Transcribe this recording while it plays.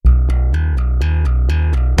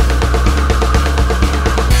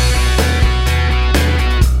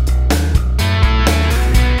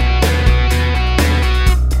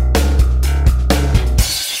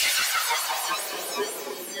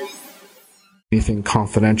anything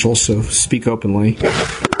confidential, so speak openly.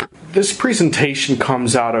 This presentation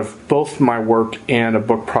comes out of both my work and a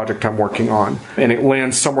book project I'm working on, and it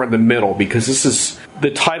lands somewhere in the middle because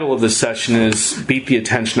the title of this session is Beat the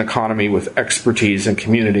Attention Economy with Expertise and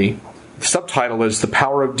Community. The subtitle is The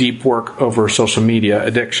Power of Deep Work Over Social Media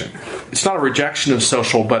Addiction. It's not a rejection of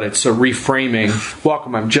social, but it's a reframing.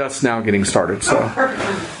 Welcome, I'm just now getting started,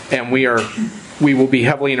 and we will be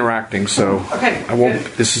heavily interacting, so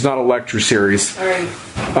this is not a lecture series. All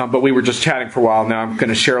right. But we were just chatting for a while. Now I'm going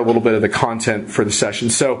to share a little bit of the content for the session.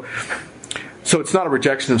 So it's not a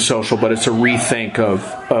rejection of social, but it's a rethink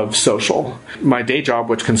of social. My day job,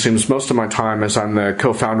 which consumes most of my time, is I'm the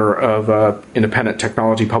co-founder of an independent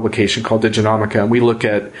technology publication called Diginomica, and we look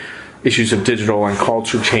at issues of digital and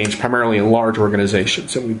culture change primarily in large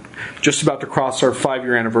organizations. And we're just about to cross our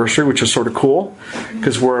 5-year anniversary, which is sort of cool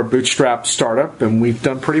because we're a bootstrap startup and we've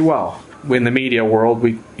done pretty well. In the media world,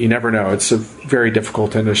 you never know. It's a very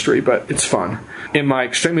difficult industry, but it's fun. In my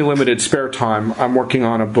extremely limited spare time, I'm working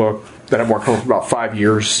on a book that I've worked on for about 5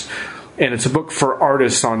 years. And it's a book for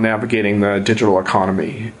artists on navigating the digital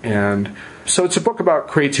economy. And so it's a book about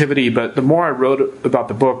creativity, but the more I wrote about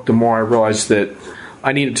the book, the more I realized that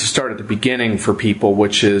I needed to start at the beginning for people,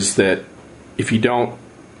 which is that if you don't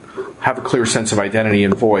have a clear sense of identity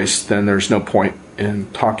and voice, then there's no point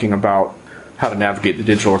in talking about how to navigate the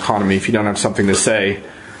digital economy. If you don't have something to say,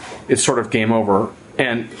 it's sort of game over.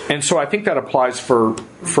 And so I think that applies for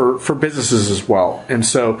businesses as well. And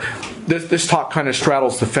so this talk kind of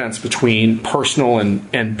straddles the fence between personal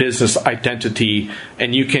and business identity,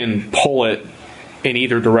 and you can pull it in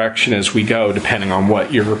either direction as we go, depending on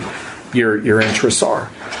what your interests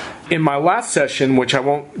are. In my last session, which I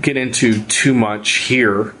won't get into too much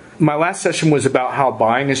here, my last session was about how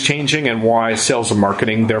buying is changing and why sales and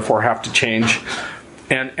marketing therefore have to change.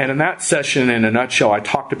 And in that session, in a nutshell, I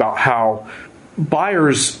talked about how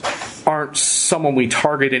buyers aren't someone we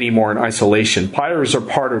target anymore in isolation. Buyers are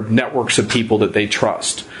part of networks of people that they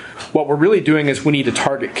trust. What we're really doing is we need to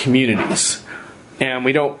target communities. And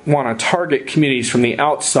we don't want to target communities from the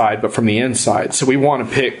outside, but from the inside. So we want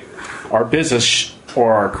to pick our business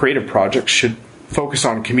or our creative projects should focus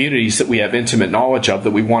on communities that we have intimate knowledge of,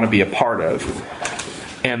 that we want to be a part of.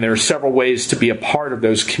 And there are several ways to be a part of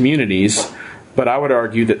those communities, but I would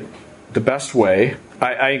argue that the best way,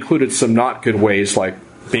 I included some not good ways like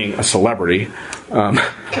being a celebrity. Can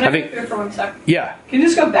I think there for 1 sec? Yeah. Can you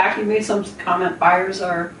just go back? You made some comment, buyers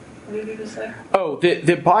are... What did you just say? Oh,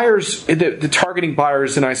 the buyers, the targeting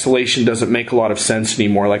buyers in isolation doesn't make a lot of sense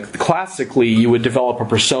anymore. Like classically, you would develop a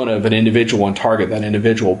persona of an individual and target that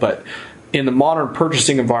individual. But in the modern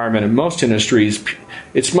purchasing environment in most industries,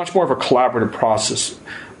 it's much more of a collaborative process.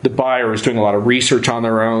 The buyer is doing a lot of research on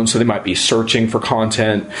their own, so they might be searching for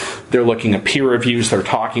content. They're looking at peer reviews. They're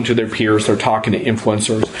talking to their peers. They're talking to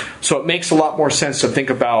influencers. So it makes a lot more sense to think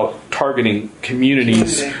about targeting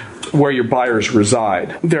communities where your buyers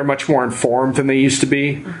reside. They're much more informed than they used to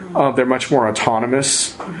be. They're much more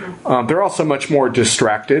autonomous. They're also much more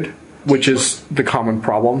distracted, which is the common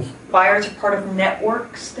problem. Buyers are part of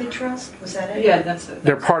networks they trust? Was that it? Yeah, that's it.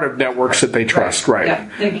 They're part of networks that they trust, right? Yeah,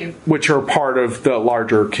 thank you. Which are part of the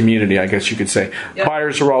larger community, I guess you could say. Yep.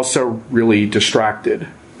 Buyers are also really distracted.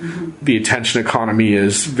 The attention economy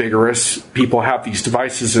is vigorous. People have these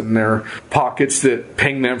devices in their pockets that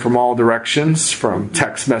ping them from all directions, from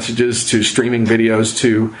text messages to streaming videos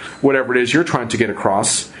to whatever it is you're trying to get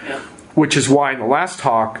across. Which is why in the last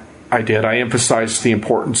talk I emphasized the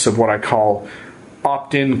importance of what I call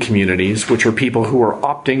opt-in communities, which are people who are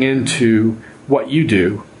opting into what you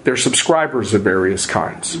do. They're subscribers of various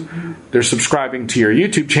kinds. They're subscribing to your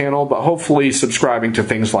YouTube channel, but hopefully subscribing to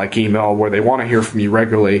things like email where they want to hear from you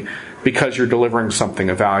regularly because you're delivering something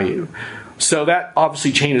of value. So that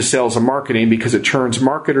obviously changes sales and marketing because it turns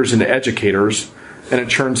marketers into educators and it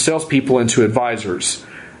turns salespeople into advisors.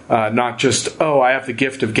 Not just, I have the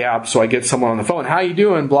gift of gab, so I get someone on the phone. How you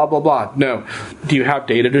doing? Blah, blah, blah. No. Do you have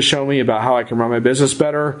data to show me about how I can run my business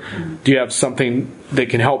better? Do you have something that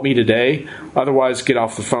can help me today? Otherwise, get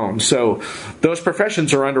off the phone. So those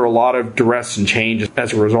professions are under a lot of duress and change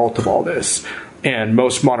as a result of all this. And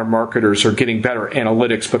most modern marketers are getting better at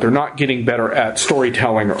analytics, but they're not getting better at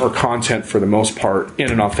storytelling or content for the most part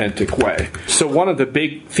in an authentic way. So one of the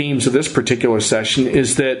big themes of this particular session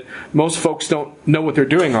is that most folks don't know what they're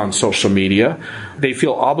doing on social media. They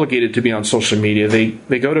feel obligated to be on social media. They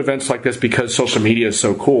go to events like this because social media is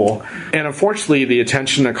so cool. And unfortunately, the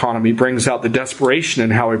attention economy brings out the desperation in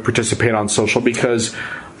how we participate on social because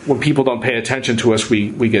when people don't pay attention to us,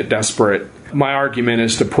 we get desperate. My argument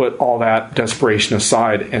is to put all that desperation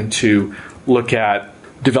aside and to look at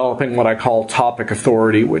developing what I call topic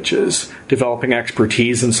authority, which is developing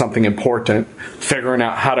expertise in something important, figuring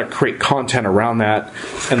out how to create content around that,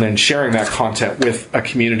 and then sharing that content with a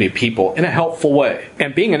community of people in a helpful way.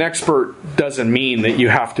 And being an expert doesn't mean that you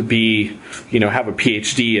have to be, have a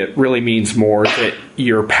PhD. It really means more that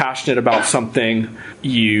you're passionate about something,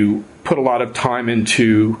 you put a lot of time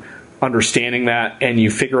into understanding that, and you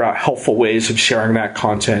figure out helpful ways of sharing that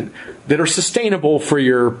content that are sustainable for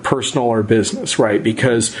your personal or business, right?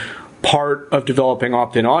 Because part of developing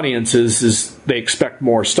opt-in audiences is they expect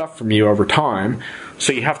more stuff from you over time.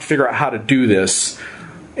 So you have to figure out how to do this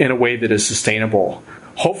in a way that is sustainable.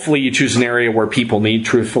 Hopefully you choose an area where people need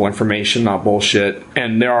truthful information, not bullshit.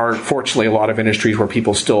 And there are, fortunately, a lot of industries where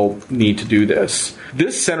people still need to do this.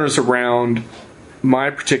 This centers around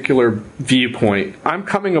my particular viewpoint. I'm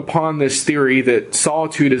coming upon this theory that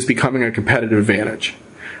solitude is becoming a competitive advantage,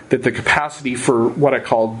 that the capacity for what I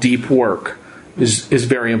call deep work is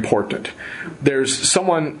very important. There's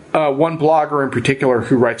one blogger in particular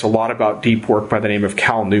who writes a lot about deep work by the name of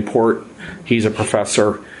Cal Newport. He's a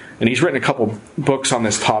professor, and he's written a couple books on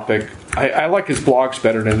this topic. I like his blogs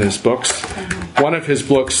better than his books. One of his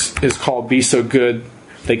books is called Be So Good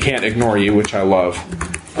They Can't Ignore You, which I love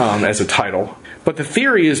as a title. But the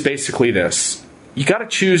theory is basically this. You got to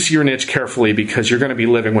choose your niche carefully because you're going to be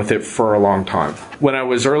living with it for a long time. When I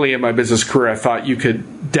was early in my business career, I thought you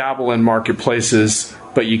could dabble in marketplaces,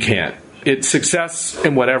 but you can't. It's success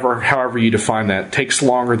in however you define that, takes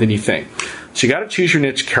longer than you think. So you got to choose your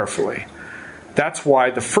niche carefully. That's why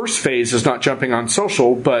the first phase is not jumping on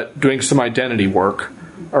social, but doing some identity work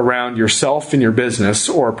around yourself and your business,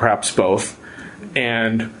 or perhaps both,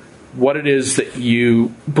 and what it is that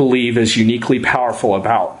you believe is uniquely powerful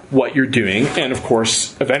about what you're doing. And of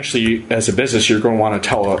course, eventually, as a business, you're going to want to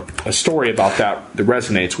tell a story about that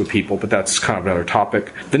resonates with people, but that's kind of another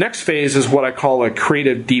topic. The next phase is what I call a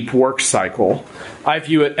creative deep work cycle. I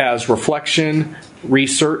view it as reflection,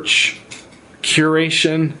 research,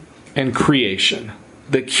 curation, and creation.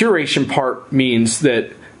 The curation part means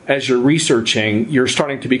that as you're researching, you're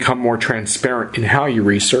starting to become more transparent in how you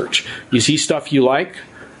research. You see stuff you like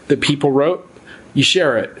that people wrote, you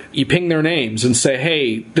share it. You ping their names and say,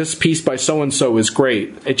 hey, this piece by so-and-so is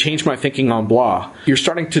great. It changed my thinking on blah. You're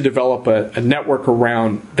starting to develop a network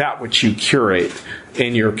around that which you curate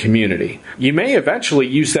in your community. You may eventually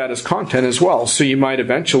use that as content as well. So you might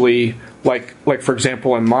eventually, like for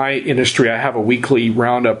example, in my industry, I have a weekly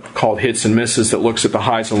roundup called Hits and Misses that looks at the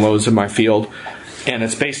highs and lows in my field. And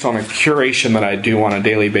it's based on a curation that I do on a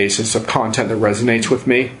daily basis of content that resonates with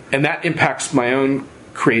me. And that impacts my own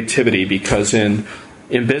creativity, because in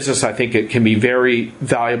business, I think it can be very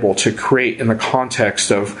valuable to create in the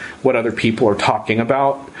context of what other people are talking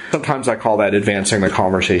about. Sometimes I call that advancing the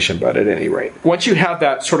conversation, but at any rate, once you have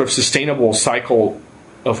that sort of sustainable cycle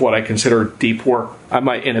of what I consider deep work,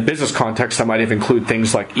 in a business context, I might even include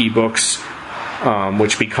things like ebooks,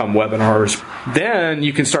 which become webinars. Then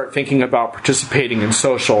you can start thinking about participating in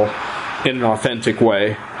social in an authentic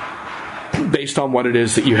way, based on what it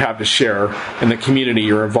is that you have to share and the community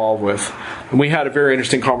you're involved with. And we had a very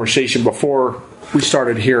interesting conversation before we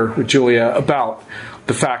started here with Julia about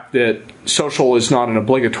the fact that social is not an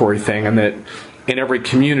obligatory thing, and that in every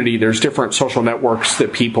community there's different social networks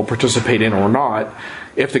that people participate in or not.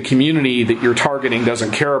 If the community that you're targeting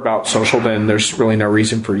doesn't care about social, then there's really no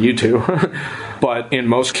reason for you to. But in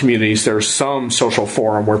most communities, there's some social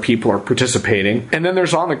forum where people are participating. And then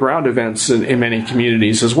there's on-the-ground events in many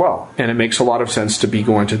communities as well. And it makes a lot of sense to be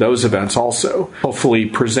going to those events also. Hopefully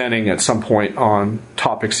presenting at some point on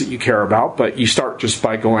topics that you care about, but you start just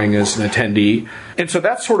by going as an attendee. And so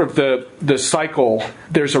that's sort of the cycle.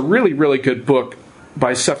 There's a really, really good book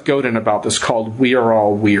by Seth Godin about this called We Are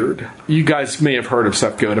All Weird. You guys may have heard of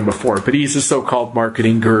Seth Godin before, but he's a so-called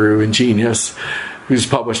marketing guru and genius who's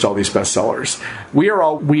published all these bestsellers. We Are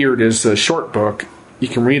All Weird is a short book. You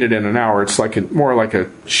can read it in an hour. It's more like a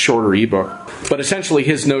shorter ebook. But essentially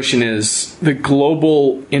his notion is the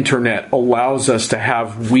global internet allows us to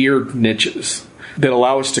have weird niches that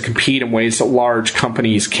allow us to compete in ways that large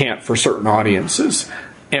companies can't for certain audiences.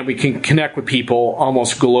 And we can connect with people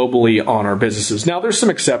almost globally on our businesses. Now, there's some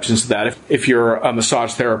exceptions to that. If you're a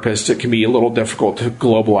massage therapist, it can be a little difficult to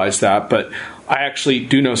globalize that. But I actually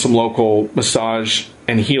do know some local massage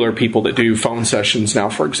and healer people that do phone sessions now,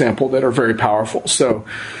 for example, that are very powerful. So,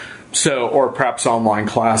 or perhaps online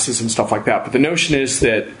classes and stuff like that. But the notion is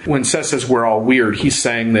that when Seth says we're all weird, he's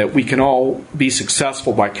saying that we can all be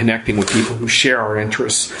successful by connecting with people who share our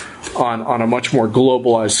interests on a much more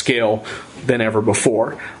globalized scale than ever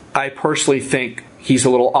before. I personally think he's a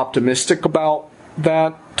little optimistic about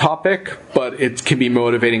that topic, but it can be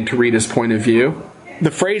motivating to read his point of view.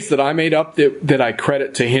 the phrase that I made up that I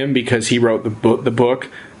credit to him because he wrote the book.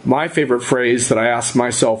 My favorite phrase that I ask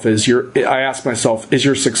myself is your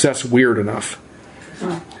success weird enough?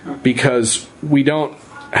 Because we don't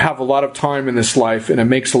have a lot of time in this life, and it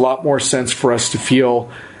makes a lot more sense for us to feel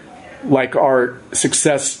like our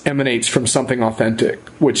success emanates from something authentic,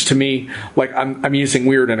 which to me, like I'm using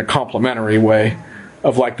weird in a complimentary way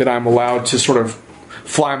of like that I'm allowed to sort of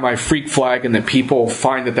fly my freak flag and that people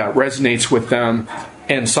find that resonates with them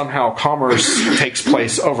and somehow commerce takes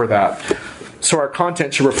place over that. So our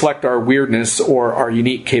content should reflect our weirdness or our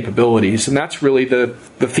unique capabilities. And that's really the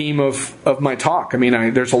theme of my talk. I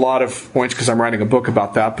mean, there's a lot of points because I'm writing a book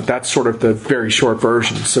about that, but that's sort of the very short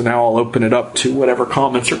version. So now I'll open it up to whatever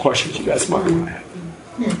comments or questions you guys might have.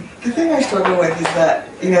 The thing I struggle with is that,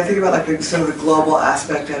 I think about like the global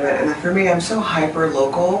aspect of it. And for me, I'm so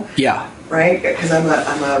hyper-local. Yeah. Right? Because I'm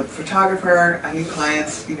a photographer. I need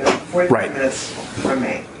clients, 45 right. minutes from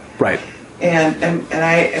me. Right. And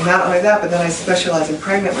not only that, but then I specialize in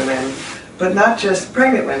pregnant women, but not just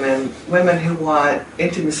pregnant women who want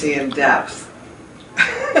intimacy and depth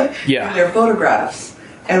yeah. in their photographs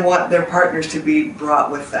and want their partners to be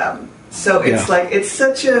brought with them. So it's like, it's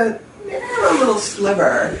such a narrow little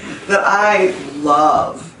sliver that I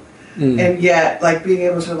love. And yet, like, being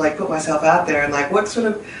able to like put myself out there and like, what sort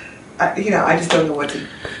of, I just don't know what to.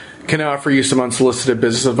 Can I offer you some unsolicited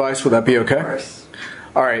business advice? Would that be okay? Of course.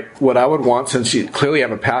 All right, what I would want, since you clearly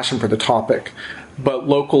have a passion for the topic, but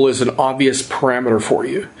local is an obvious parameter for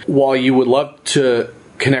you. While you would love to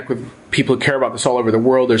connect with people who care about this all over the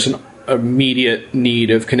world, there's an immediate need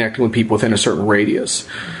of connecting with people within a certain radius.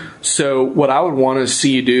 So what I would want to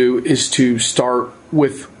see you do is to start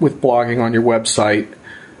with blogging on your website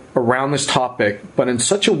around this topic, but in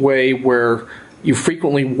such a way where you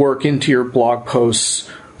frequently work into your blog posts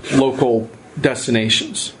local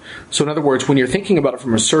destinations. So in other words, when you're thinking about it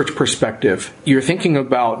from a search perspective, you're thinking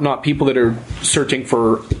about not people that are searching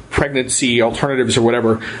for pregnancy alternatives or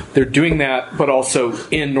whatever. They're doing that, but also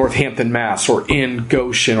in Northampton, Mass, or in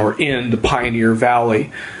Goshen, or in the Pioneer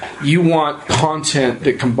Valley. You want content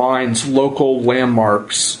that combines local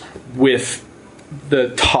landmarks with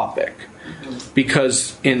the topic.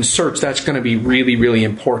 Because in search, that's going to be really, really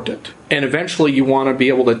important. And eventually you want to be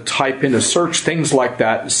able to type into search things like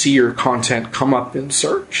that and see your content come up in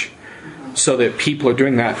search so that people are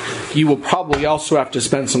doing that. You will probably also have to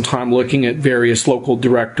spend some time looking at various local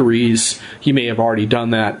directories. You may have already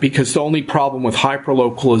done that, because the only problem with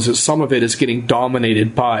hyperlocal is that some of it is getting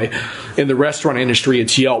dominated by, in the restaurant industry,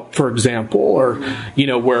 it's Yelp, for example, or,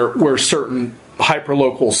 where certain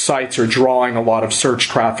hyperlocal sites are drawing a lot of search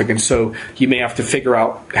traffic, and so you may have to figure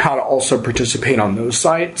out how to also participate on those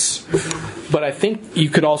sites. But I think you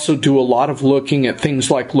could also do a lot of looking at things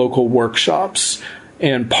like local workshops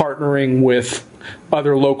and partnering with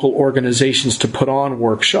other local organizations to put on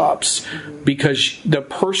workshops, because the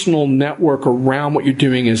personal network around what you're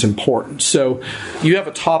doing is important. So you have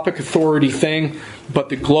a topic authority thing, but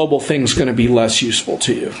the global thing is going to be less useful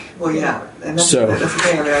to you. Well, yeah, and that's the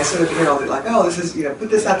thing. I mean, I sort of hear all the like, this is, put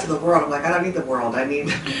this out to the world. I'm like, I don't need the world. I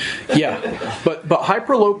need. Yeah, but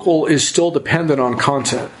hyperlocal is still dependent on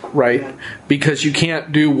content, right? Yeah. Because you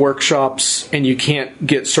can't do workshops and you can't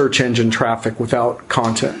get search engine traffic without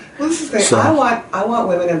content. Well, this is the thing. So, I want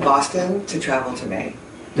women in Boston to travel to me.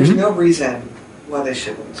 There's no reason why they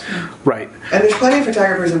shouldn't. Right. And there's plenty of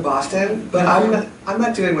photographers in Boston, but I'm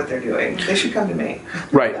not doing what they're doing. They should come to me.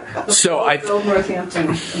 Right. So I build Northampton,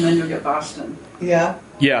 and then you'll get Boston. Yeah.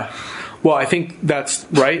 Yeah. Well, I think that's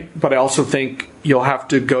right, but I also think you'll have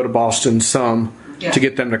to go to Boston to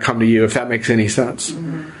get them to come to you, if that makes any sense.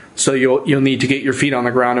 Mm-hmm. So you'll need to get your feet on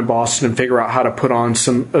the ground in Boston and figure out how to put on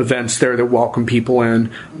some events there that welcome people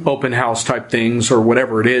in, open house type things or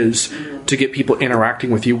whatever it is, to get people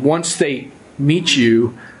interacting with you. Once they meet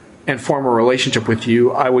you and form a relationship with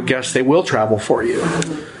you, I would guess they will travel for you.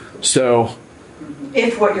 So,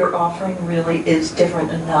 if what you're offering really is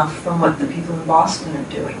different enough from what the people in Boston are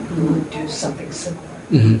doing, who would do something similar.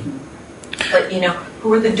 Mm-hmm. But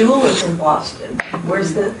who are the doulas in Boston?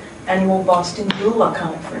 Where's the annual Boston Doula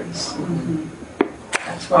Conference? Mm-hmm.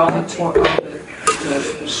 That's where all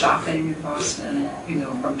the shopping in Boston,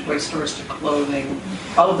 from toy stores to clothing,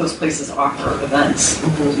 all of those places offer events.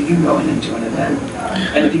 Mm-hmm. So you can go in and do an event.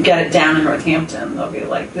 And if you get it down in Northampton, they'll be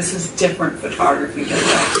like, this is different photography than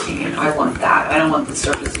I've seen. I want that. I don't want the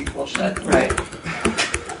surfacey bullshit. Right.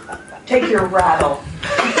 Take your rattle.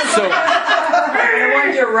 I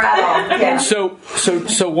want your rattle. Yeah. So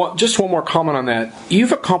just one more comment on that.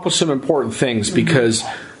 You've accomplished some important things, because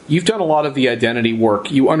you've done a lot of the identity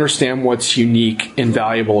work. You understand what's unique and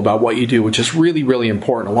valuable about what you do, which is really, really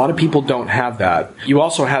important. A lot of people don't have that. You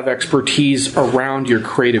also have expertise around your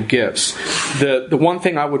creative gifts. The one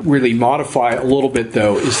thing I would really modify a little bit,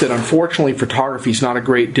 though, is that unfortunately photography is not a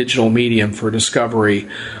great digital medium for discovery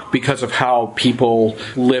because of how people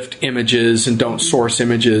lift images and don't source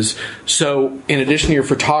images. So in addition to your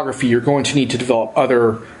photography, you're going to need to develop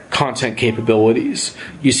other content capabilities.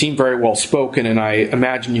 You seem very well spoken, and I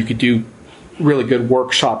imagine you could do really good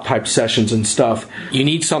workshop type sessions and stuff. You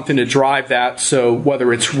need something to drive that, so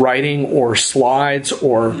whether it's writing or slides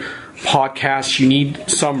or podcasts, you need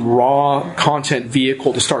some raw content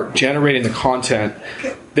vehicle to start generating the content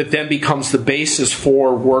that then becomes the basis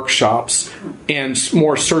for workshops and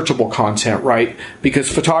more searchable content, right?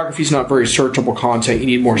 Because photography is not very searchable content. You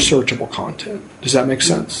need more searchable content. Does that make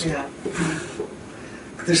sense? Yeah.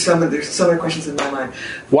 There's so many questions in my mind.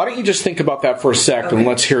 Why don't you just think about that for a sec, and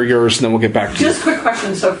let's hear yours, and then we'll get back to you. Just a quick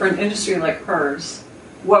question. So for an industry like hers,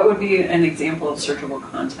 what would be an example of searchable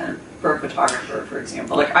content for a photographer, for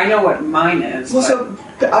example? Like, I know what mine is. Well, so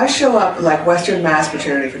I show up like Western Mass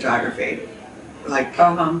maternity photography. Like,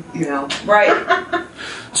 you know. Right.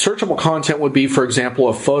 Searchable content would be, for example,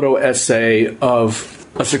 a photo essay of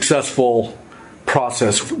a successful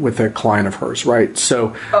process with a client of hers, right?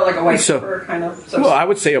 So, like a white paper kind of. So well, I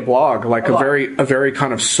would say a blog, like a very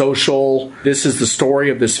kind of social. This is the story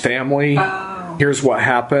of this family. Here's what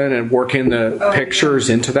happened, and working the pictures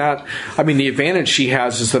into that. I mean, the advantage she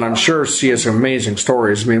has is that I'm sure she has amazing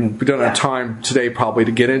stories. I mean, we don't have time today probably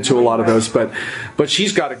to get into a lot of those, but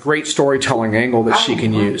she's got a great storytelling angle that she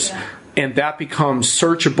can use. Yeah. And that becomes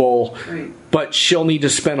searchable, but she'll need to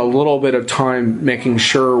spend a little bit of time making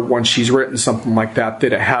sure once she's written something like that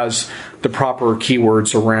it has the proper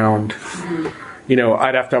keywords around. You know,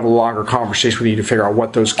 I'd have to have a longer conversation with you to figure out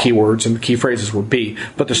what those keywords and the key phrases would be.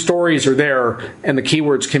 But the stories are there, and the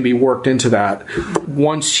keywords can be worked into that.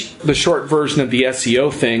 Once the short version of the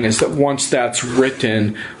SEO thing is that once that's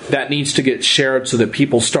written, that needs to get shared so that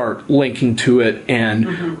people start linking to it and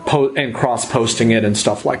and cross-posting it and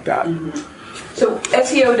stuff like that. So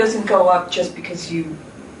SEO doesn't go up just because you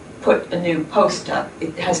put a new post up.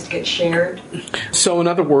 It has to get shared. So in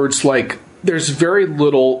other words, like, there's very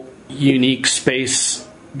little unique space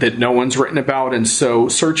that no one's written about, and so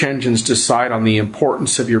search engines decide on the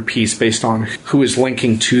importance of your piece based on who is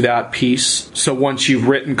linking to that piece. So once you've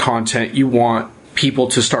written content, you want people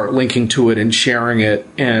to start linking to it and sharing it,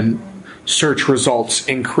 and search results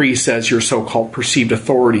increase as your so-called perceived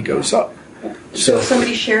authority goes up. So if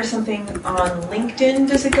somebody shares something on LinkedIn,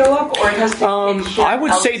 does it go up, or it has to be shared I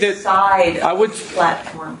would say that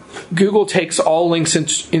platform? Google takes all links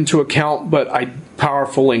into account, but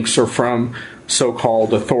powerful links are from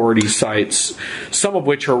so-called authority sites, some of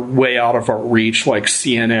which are way out of our reach, like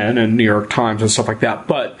CNN and New York Times and stuff like that.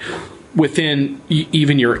 But within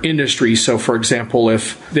even your industry, so for example,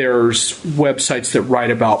 if there's websites that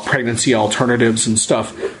write about pregnancy alternatives and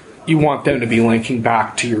stuff, you want them to be linking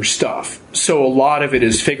back to your stuff. So a lot of it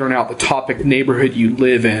is figuring out the topic neighborhood you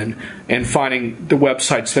live in and finding the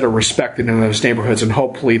websites that are respected in those neighborhoods, and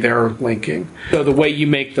hopefully they're linking. So the way you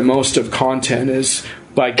make the most of content is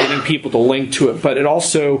by getting people to link to it. But it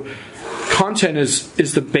also, content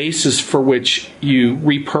is the basis for which you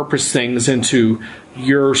repurpose things into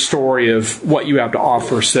your story of what you have to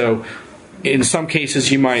offer. So in some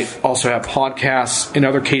cases, you might also have podcasts. In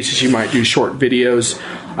other cases, you might do short videos.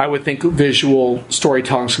 I would think visual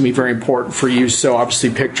storytelling is going to be very important for you. So obviously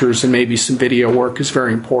pictures and maybe some video work is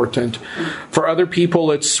very important. For other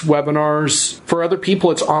people, it's webinars. For other people,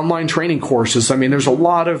 it's online training courses. I mean, there's a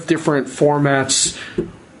lot of different formats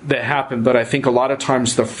that happen, but I think a lot of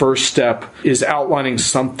times the first step is outlining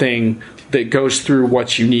something that goes through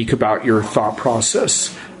what's unique about your thought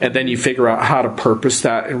process. And then you figure out how to purpose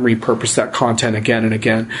that and repurpose that content again and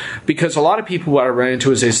again. Because a lot of people, what I run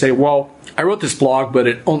into is they say, well, I wrote this blog, but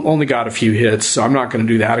it only got a few hits, so I'm not going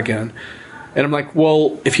to do that again. And I'm like,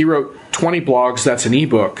 well, if you wrote 20 blogs, that's an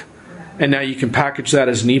ebook. And now you can package that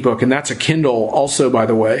as an ebook. And that's a Kindle also, by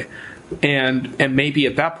the way. And maybe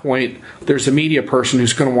at that point, there's a media person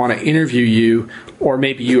who's going to want to interview you, or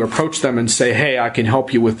maybe you approach them and say, hey, I can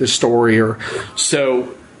help you with this story. Or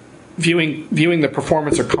so viewing the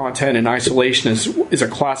performance of content in isolation is a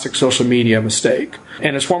classic social media mistake.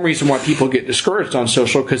 And it's one reason why people get discouraged on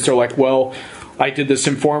social, because they're like, well, I did this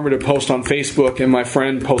informative post on Facebook and my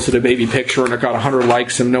friend posted a baby picture and it got 100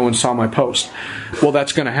 likes and no one saw my post. Well,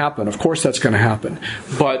 that's going to happen. Of course that's going to happen.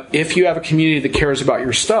 But if you have a community that cares about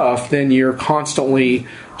your stuff, then you're constantly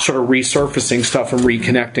sort of resurfacing stuff and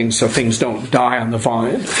reconnecting so things don't die on the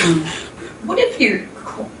vine. What if you're...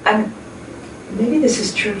 maybe this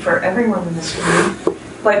is true for everyone in this room,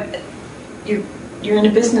 but you're in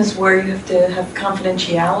a business where you have to have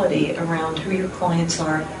confidentiality around who your clients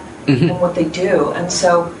are and what they do. And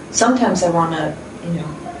so sometimes I want to,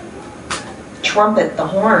 trumpet the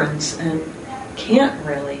horns and can't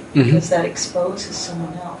really, because that exposes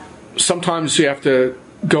someone else. Sometimes you have to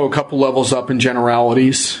go a couple levels up in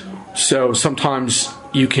generalities. So sometimes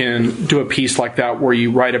you can do a piece like that where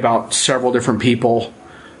you write about several different people,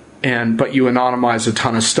 but you anonymize a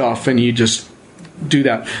ton of stuff, and you just do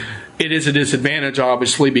that. It is a disadvantage,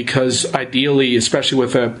 obviously, because ideally, especially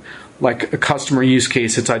with a customer use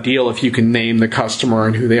case, it's ideal if you can name the customer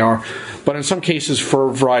and who they are. But in some cases, for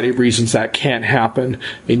a variety of reasons, that can't happen,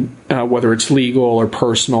 whether it's legal or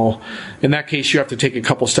personal. In that case, you have to take a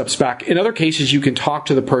couple steps back. In other cases, you can talk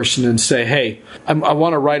to the person and say, hey, I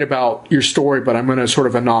want to write about your story, but I'm going to sort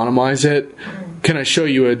of anonymize it. Can I show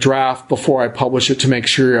you a draft before I publish it to make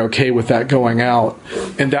sure you're okay with that going out?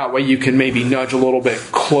 And that way you can maybe nudge a little bit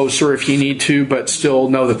closer if you need to, but still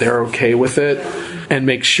know that they're okay with it, and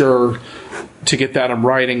make sure to get that in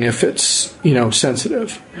writing if it's,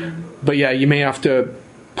 sensitive. But yeah, you may have to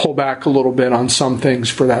pull back a little bit on some things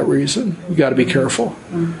for that reason. You got to be careful.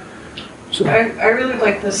 So. I really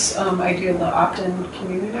like this idea of the opt-in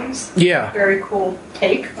communities. Yeah. Very cool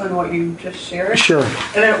take on what you just shared. Sure.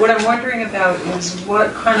 And what I'm wondering about is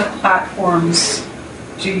what kind of platforms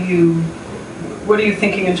what are you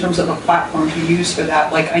thinking in terms of a platform to use for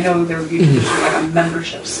that? Like, I know there would be like a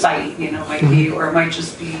membership site, might be, or it might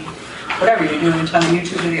just be whatever, you're doing a ton of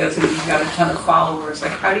YouTube videos and you've got a ton of followers.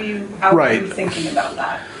 Like, how are you thinking about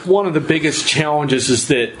that? One of the biggest challenges is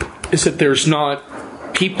that there's not,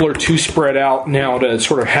 people are too spread out now to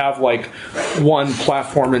sort of have like one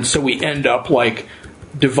platform, and so we end up like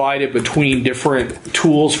divided between different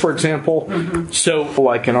tools, for example. So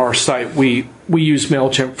like in our site, we use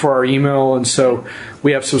MailChimp for our email, and so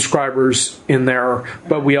we have subscribers in there,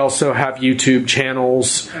 but we also have YouTube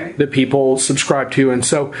channels that people subscribe to. And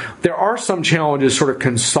so there are some challenges sort of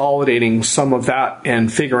consolidating some of that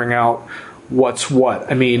and figuring out what's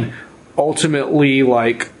what. I mean, ultimately,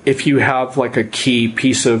 like if you have like a key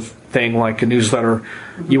piece of thing like a newsletter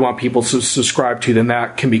you want people to subscribe to, then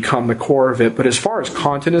that can become the core of it. But as far as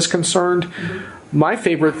content is concerned, my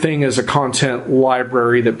favorite thing is a content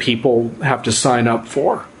library that people have to sign up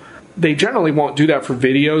for. They generally won't do that for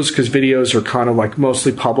videos because videos are kind of like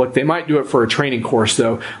mostly public. They might do it for a training course,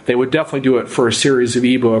 though. They would definitely do it for a series of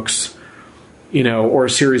ebooks, or a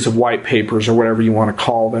series of white papers or whatever you want to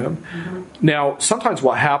call them. Now, sometimes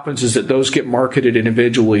what happens is that those get marketed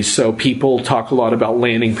individually. So people talk a lot about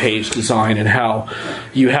landing page design and how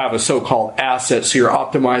you have a so-called asset. So you're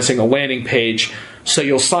optimizing a landing page. So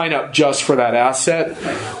you'll sign up just for that asset,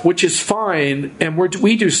 which is fine. And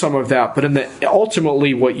we do some of that. But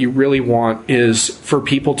ultimately, what you really want is for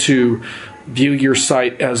people to view your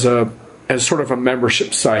site as sort of a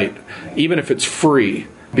membership site, even if it's free,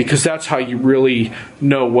 because that's how you really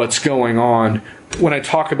know what's going on. When I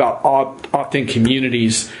talk about opt-in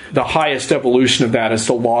communities, the highest evolution of that is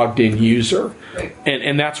the logged-in user.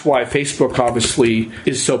 And that's why Facebook obviously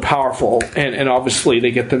is so powerful. And obviously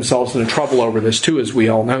they get themselves into trouble over this too, as we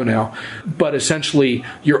all know now. But essentially,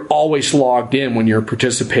 you're always logged in when you're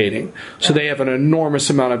participating. So they have an enormous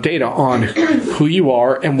amount of data on who you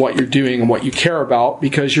are and what you're doing and what you care about,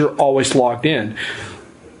 because you're always logged in.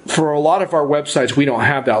 For a lot of our websites, we don't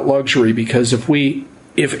have that luxury, because if we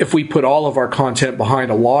put all of our content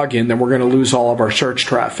behind a login, then we're going to lose all of our search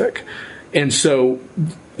traffic. And so,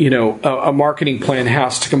 a marketing plan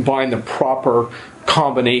has to combine the proper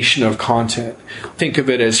combination of content. Think of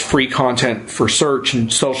it as free content for search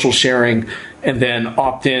and social sharing, and then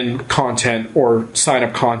opt-in content or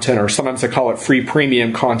sign-up content, or sometimes they call it free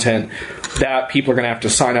premium content that people are going to have to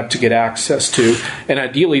sign up to get access to. And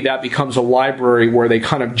ideally, that becomes a library where they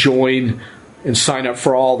kind of join and sign up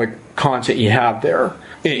for all the content you have there,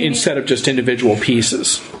 instead of just individual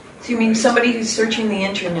pieces. So you mean somebody who's searching the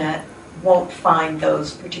internet won't find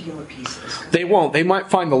those particular pieces? They won't. They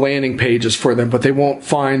might find the landing pages for them, but they won't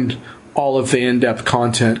find all of the in-depth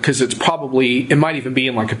content, because it might even be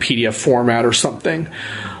in like a PDF format or something.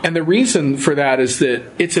 And the reason for that is that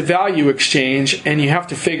it's a value exchange, and you have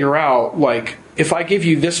to figure out, like, if I give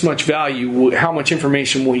you this much value, how much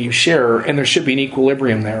information will you share? And there should be an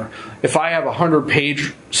equilibrium there. If I have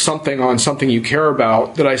 100-page something on something you care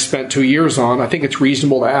about that I spent 2 years on, I think it's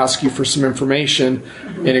reasonable to ask you for some information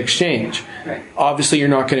in exchange. Right. Obviously, you're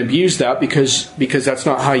not going to abuse that because that's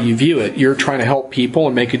not how you view it. You're trying to help people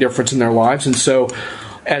and make a difference in their lives. And so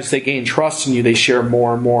as they gain trust in you, they share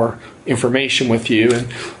more and more information with you,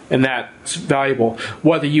 and that's valuable.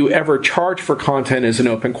 Whether you ever charge for content is an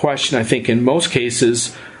open question. I think in most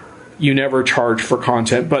cases, you never charge for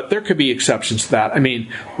content, but there could be exceptions to that. I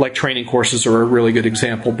mean, like training courses are a really good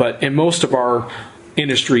example, but in most of our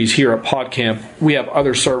industries here at PodCamp, we have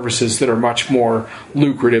other services that are much more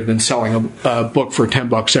lucrative than selling a book for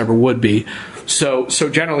 $10 ever would be. So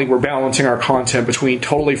generally, we're balancing our content between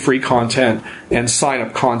totally free content and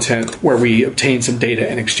sign-up content where we obtain some data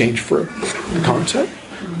in exchange for the content.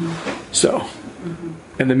 So,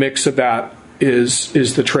 and the mix of that is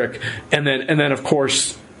the trick. And then of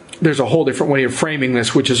course, there's a whole different way of framing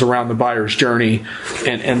this, which is around the buyer's journey,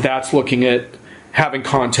 and that's looking at having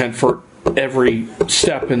content for every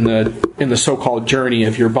step in the so-called journey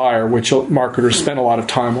of your buyer, which marketers spend a lot of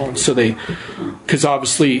time on. So because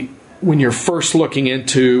obviously when you're first looking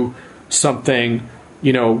into something,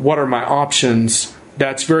 what are my options?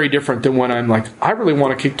 That's very different than when I'm like, I really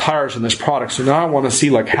want to kick tires on this product. So now I want to see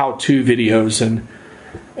like how-to videos and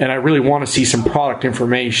I really want to see some product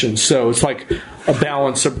information. So it's like a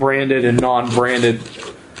balance of branded and non-branded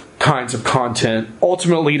kinds of content.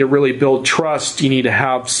 Ultimately, to really build trust, you need to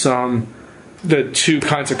have the two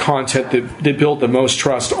kinds of content that build the most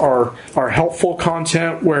trust are helpful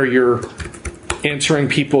content where you're answering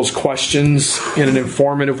people's questions in an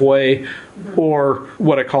informative way, or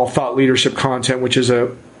what I call thought leadership content, which is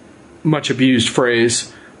a much abused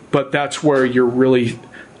phrase, but that's where you're really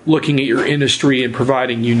looking at your industry and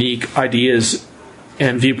providing unique ideas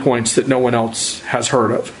and viewpoints that no one else has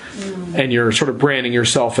heard of. And you're sort of branding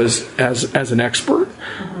yourself as an expert.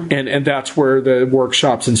 And that's where the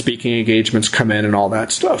workshops and speaking engagements come in and all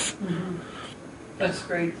that stuff. That's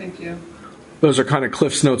great. Thank you. Those are kind of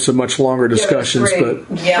Cliff's Notes of much longer discussions. But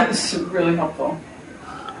it's really helpful.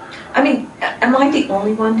 I mean, am I the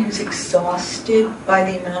only one who's exhausted by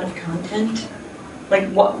the amount of content? Like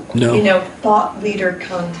what? No. Thought leader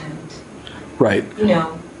content. Right.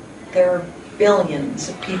 There are billions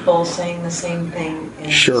of people saying the same thing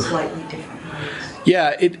in slightly different ways.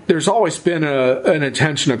 Yeah, there's always been an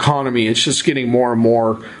attention economy. It's just getting more and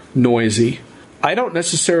more noisy. I don't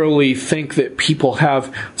necessarily think that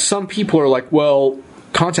some people are like, well,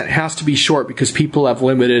 content has to be short because people have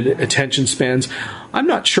limited attention spans. I'm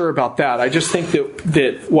not sure about that. I just think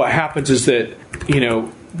that what happens is that,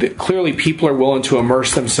 that clearly people are willing to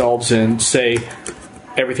immerse themselves in, say,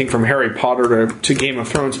 everything from Harry Potter to Game of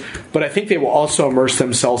Thrones, but I think they will also immerse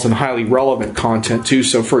themselves in highly relevant content too.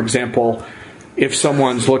 So, for example, if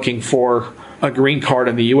someone's looking for a green card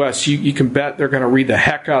in the U.S., you can bet they're going to read the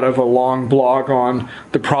heck out of a long blog on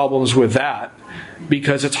the problems with that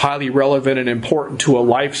because it's highly relevant and important to a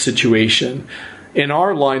life situation. In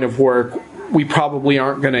our line of work, we probably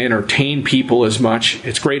aren't going to entertain people as much.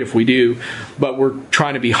 It's great if we do, but we're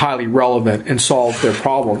trying to be highly relevant and solve their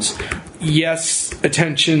problems. Yes,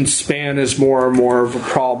 attention span is more and more of a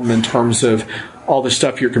problem in terms of all the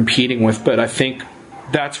stuff you're competing with, but I think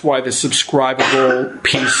that's why the subscribable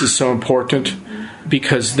piece is so important,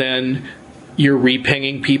 because then you're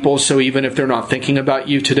repinging people. So even if they're not thinking about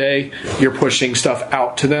you today, you're pushing stuff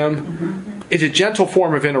out to them. It's a gentle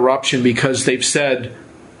form of interruption because they've said,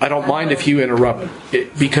 I don't mind if you interrupt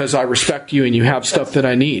it because I respect you and you have stuff that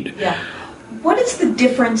I need. Yeah. What is the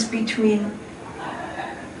difference between...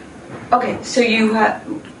 Okay, so you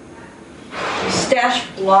stash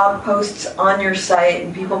blog posts on your site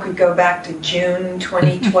and people could go back to June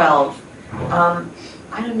 2012. I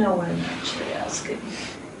don't know what I'm actually asking.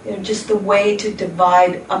 Just the way to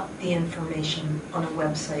divide up the information on a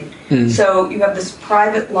website. So you have this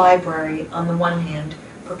private library on the one hand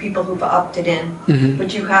for people who've opted in,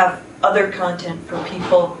 but you have other content for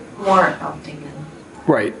people who aren't opting in.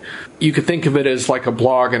 Right. You could think of it as like a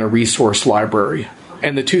blog and a resource library.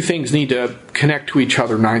 And the two things need to connect to each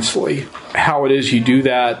other nicely. How it is you do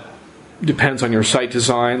that depends on your site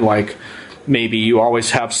design. Like maybe you always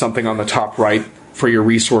have something on the top right for your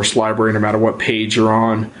resource library no matter what page you're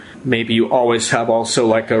on. Maybe you always have also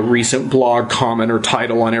like a recent blog comment or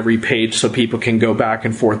title on every page so people can go back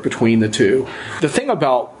and forth between the two. The thing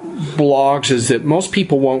about blogs is that most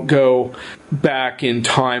people won't go back in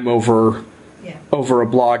time over a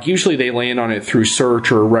blog. Usually they land on it through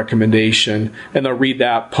search or recommendation, and they'll read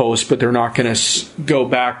that post, but they're not going to go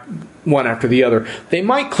one after the other. They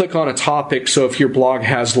might click on a topic, so if your blog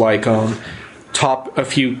has like a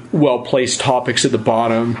few well-placed topics at the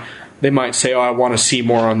bottom, they might say, I want to see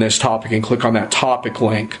more on this topic, and click on that topic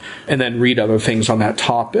link, and then read other things on that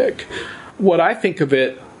topic. What I think of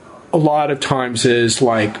it a lot of times is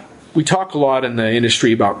like, we talk a lot in the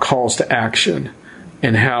industry about calls to action,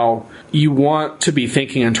 and how you want to be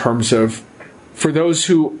thinking in terms of, for those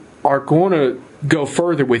who are going to go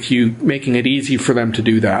further with you, making it easy for them to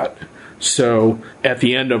do that. So at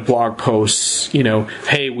the end of blog posts,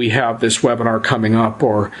 hey, we have this webinar coming up,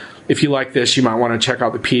 or if you like this, you might want to check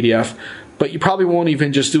out the PDF. But you probably won't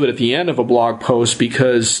even just do it at the end of a blog post,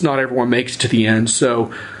 because not everyone makes it to the end.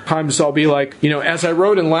 So times I'll be like, as I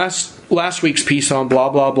wrote in last week's piece on blah,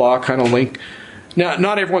 blah, blah kind of link. Now,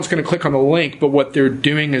 not everyone's going to click on the link, but what they're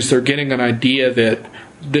doing is they're getting an idea that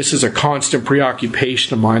this is a constant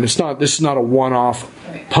preoccupation of mine. This is not a one-off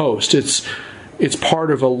post. It's part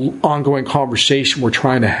of an ongoing conversation we're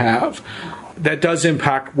trying to have. That does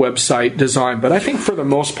impact website design, but I think for the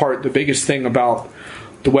most part, the biggest thing about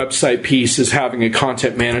the website piece is having a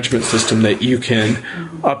content management system that you can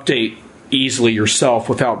update easily yourself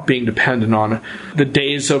without being dependent on it. The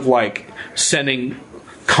days of sending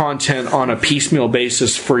content on a piecemeal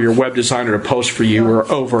basis for your web designer to post for you are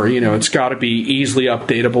over. It's got to be easily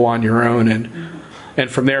updatable on your own,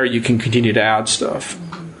 and from there you can continue to add stuff.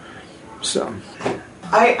 So,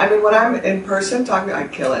 I mean, when I'm in person talking, I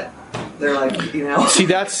kill it. They're like, See,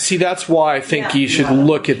 that's why I think you should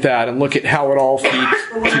look at that and look at how it all feeds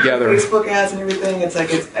together. Facebook ads and everything, it's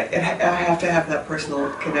like I have to have that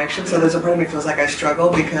personal connection. So there's a part of me that feels like I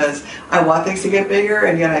struggle because I want things to get bigger,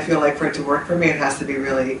 and yet I feel like for it to work for me, it has to be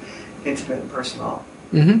really intimate and personal.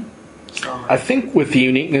 Mm-hmm. So, I think with the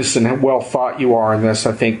uniqueness and how well thought you are in this,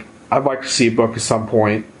 I think I'd like to see a book at some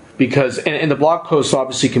point, because and the blog posts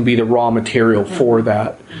obviously can be the raw material for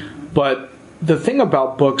that, but the thing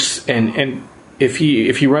about books, and if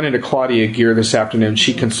you run into Claudia Gear this afternoon,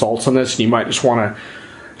 she consults on this, and you might just want to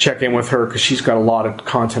check in with her because she's got a lot of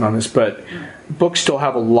content on this. But books still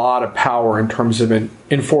have a lot of power in terms of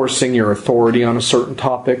enforcing your authority on a certain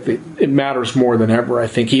topic. It matters more than ever, I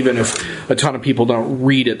think. Even if a ton of people don't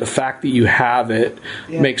read it, the fact that you have it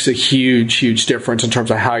makes a huge, huge difference in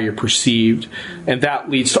terms of how you're perceived, and that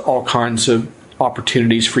leads to all kinds of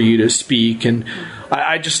opportunities for you to speak. And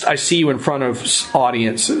I see you in front of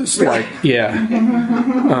audiences,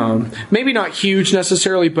 maybe not huge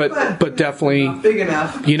necessarily, but definitely big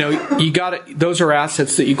enough. You got to. Those are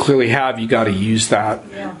assets that you clearly have. You got to use that.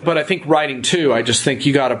 Yeah. But I think writing too. I just think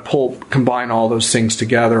you got to combine all those things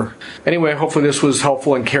together. Anyway, hopefully this was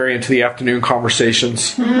helpful in carrying into the afternoon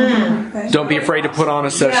conversations. Don't be afraid to put on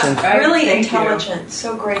a session. Yeah, really intelligent.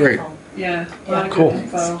 So grateful. Great. Yeah. A lot of Cool. good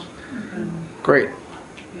info. Great.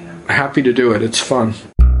 Happy to do it. It's fun.